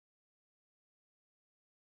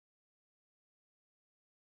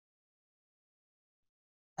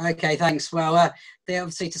Okay, thanks. Well,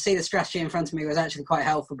 obviously to see the strategy in front of me was actually quite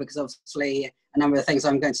helpful, because obviously a number of the things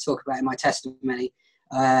I'm going to talk about in my testimony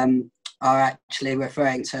are actually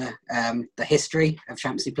referring to the history of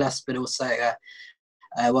ChaplaincyPlus, but also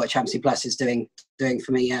what ChaplaincyPlus is doing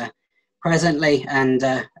for me presently, and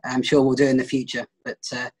I'm sure we'll do in the future. But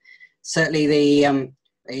certainly the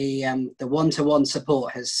one-to-one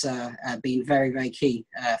support has been very, very key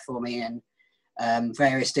for me in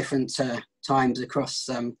various different times across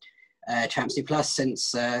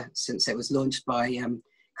ChaplaincyPlus since it was launched by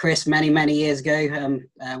Chris many years ago,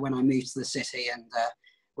 when I moved to the city and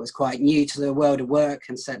was quite new to the world of work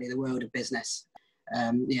and certainly the world of business.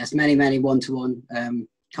 Yes, many one-to-one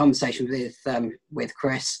conversations with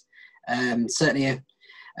Chris, certainly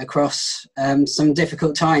across some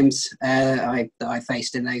difficult times that I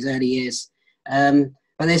faced in those early years.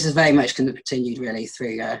 But this has very much continued really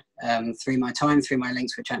through my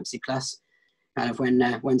links with ChaplaincyPlus. Kind of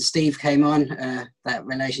when Steve came on, that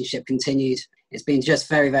relationship continued. It's been just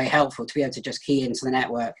very helpful to be able to just key into the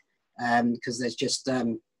network, because there's just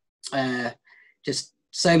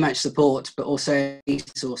so much support, but also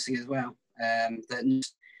resourcing as well. The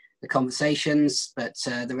conversations, but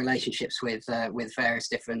the relationships with various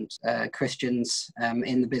different Christians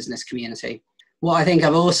in the business community. What I think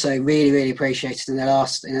I've also really appreciated in the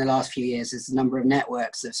last few years is the number of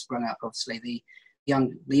networks that have sprung up. Obviously, the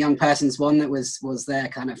young person's one that was there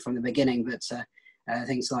kind of from the beginning, but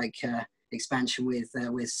things like expansion with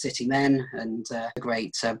City Men and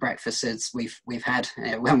great breakfasts we've had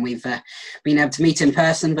when we've been able to meet in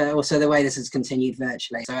person, but also the way this has continued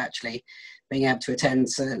virtually. So actually being able to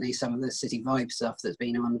attend certainly some of the City Vibe stuff that's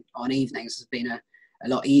been on evenings has been a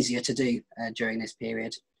lot easier to do during this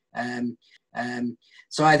period.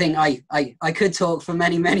 So I think I could talk for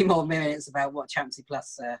many more minutes about what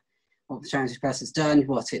ChaplaincyPlus has done,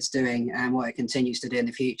 what it's doing, and what it continues to do in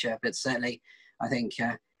the future. But certainly, I think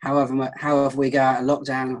however we go out of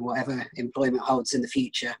lockdown, whatever employment holds in the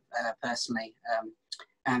future, personally,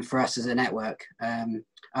 and for us as a network,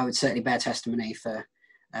 I would certainly bear testimony for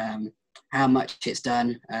how much it's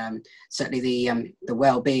done. Certainly, the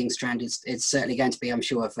well-being strand is certainly going to be, I'm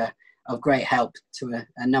sure, of great help to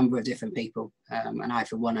a number of different people, and I,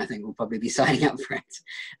 for one, I think will probably be signing up for it.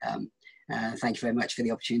 Thank you very much for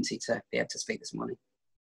the opportunity to be able to speak this morning.